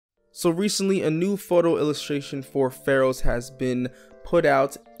So recently, a new photo illustration for Pharos has been put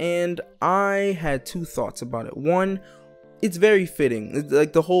out, and I had two thoughts about it. One, it's very fitting.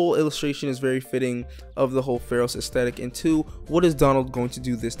 Like, the whole illustration is very fitting of the whole Pharos aesthetic. And two, what is Donald going to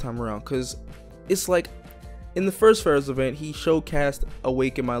do this time around? Because it's like, in the first Pharos event, he showcased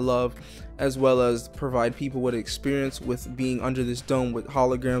Awaken My Love, as well as provide people with experience with being under this dome with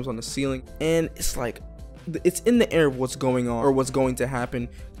holograms on the ceiling. And it's like, it's in the air what's going on or what's going to happen.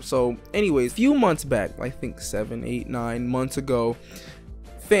 So anyways, a few months back, I think 7, 8, 9 months ago,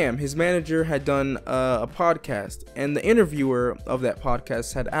 his manager had done a podcast, and the interviewer of that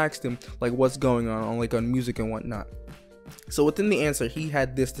podcast had asked him like what's going on on music and whatnot. So within the answer, he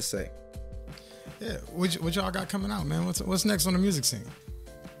had this to say. Yeah, what y'all got coming out, man? What's next on the music scene?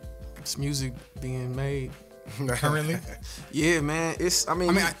 It's music being made currently. Yeah, man. Is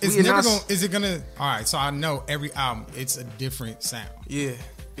it gonna? All right, so I know every album, it's a different sound. Yeah.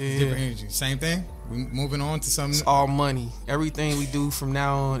 Different energy. Same thing. We moving on to something. It's all money. Everything we do from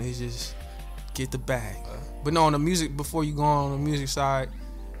now on is just get the bag. But no, on the music, before you go on the music side,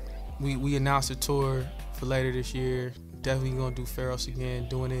 we announced a tour for later this year. Definitely gonna do Pharos again,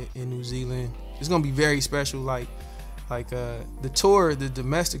 doing it in New Zealand. It's gonna be very special. Like the tour, the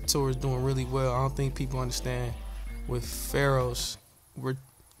domestic tour is doing really well. I don't think people understand with Pharos.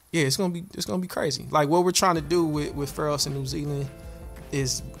 It's gonna be crazy. Like what we're trying to do with Pharos in New Zealand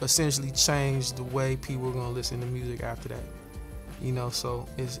is essentially change the way people are gonna listen to music after that. You know, so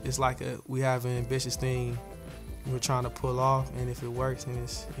it's like we have an ambitious thing we're trying to pull off, and if it works, then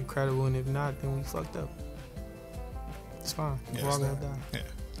it's incredible, and if not, then we fucked up. It's fine. We're all gonna die. Yeah.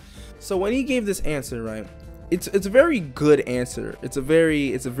 So when he gave this answer, right, it's a very good answer. It's a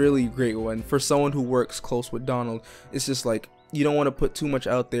really great one for someone who works close with Donald. It's just like, you don't want to put too much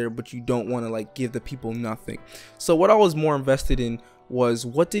out there, but you don't want to like give the people nothing. So what I was more invested in was,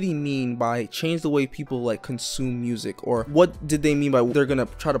 what did he mean by change the way people like consume music, or what did they mean by they're gonna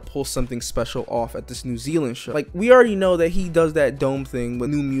try to pull something special off at this New Zealand show? Like, we already know that he does that dome thing with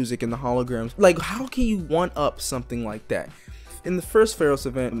new music and the holograms. Like, how can you one up something like that? In the first Pharos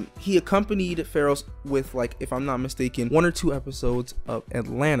event, he accompanied Pharos with, like, if I'm not mistaken, 1 or 2 episodes of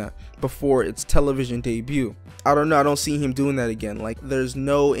Atlanta before its television debut. I don't know, I don't see him doing that again. Like, there's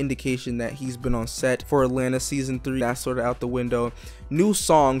no indication that he's been on set for Atlanta season 3. That's sort of out the window. New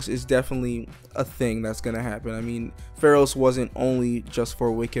songs is definitely a thing that's gonna happen. I mean, Pharos wasn't only just for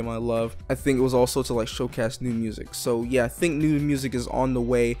Awaken My Love. I think it was also to like showcase new music. So yeah, I think new music is on the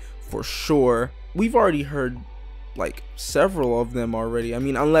way for sure. We've already heard like several of them already. I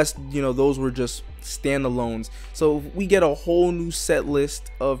mean, unless, you know, those were just standalones. So if we get a whole new set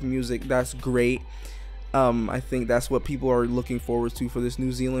list of music, that's great. I think that's what people are looking forward to for this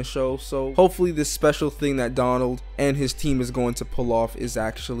New Zealand show. So hopefully this special thing that Donald and his team is going to pull off is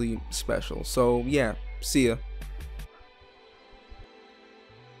actually special. So yeah, see ya.